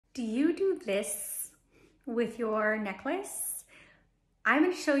Do you do this with your necklace? I'm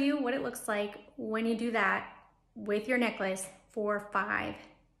going to show you what it looks like when you do that with your necklace for 5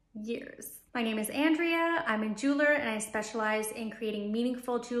 years. My name is Andrea. I'm a jeweler and I specialize in creating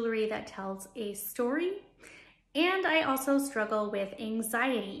meaningful jewelry that tells a story. And I also struggle with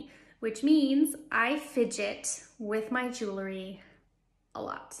anxiety, which means I fidget with my jewelry a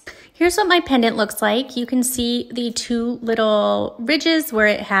lot. Here's what my pendant looks like. You can see the 2 little ridges where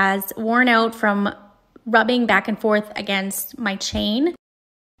it has worn out from rubbing back and forth against my chain.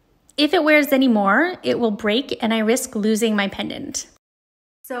 If it wears any more, it will break and I risk losing my pendant.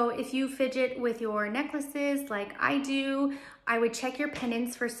 So if you fidget with your necklaces like I do, I would check your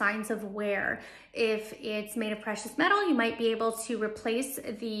pendants for signs of wear. If it's made of precious metal, you might be able to replace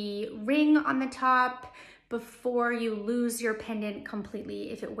the ring on the top before you lose your pendant completely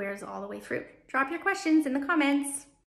if it wears all the way through. Drop your questions in the comments.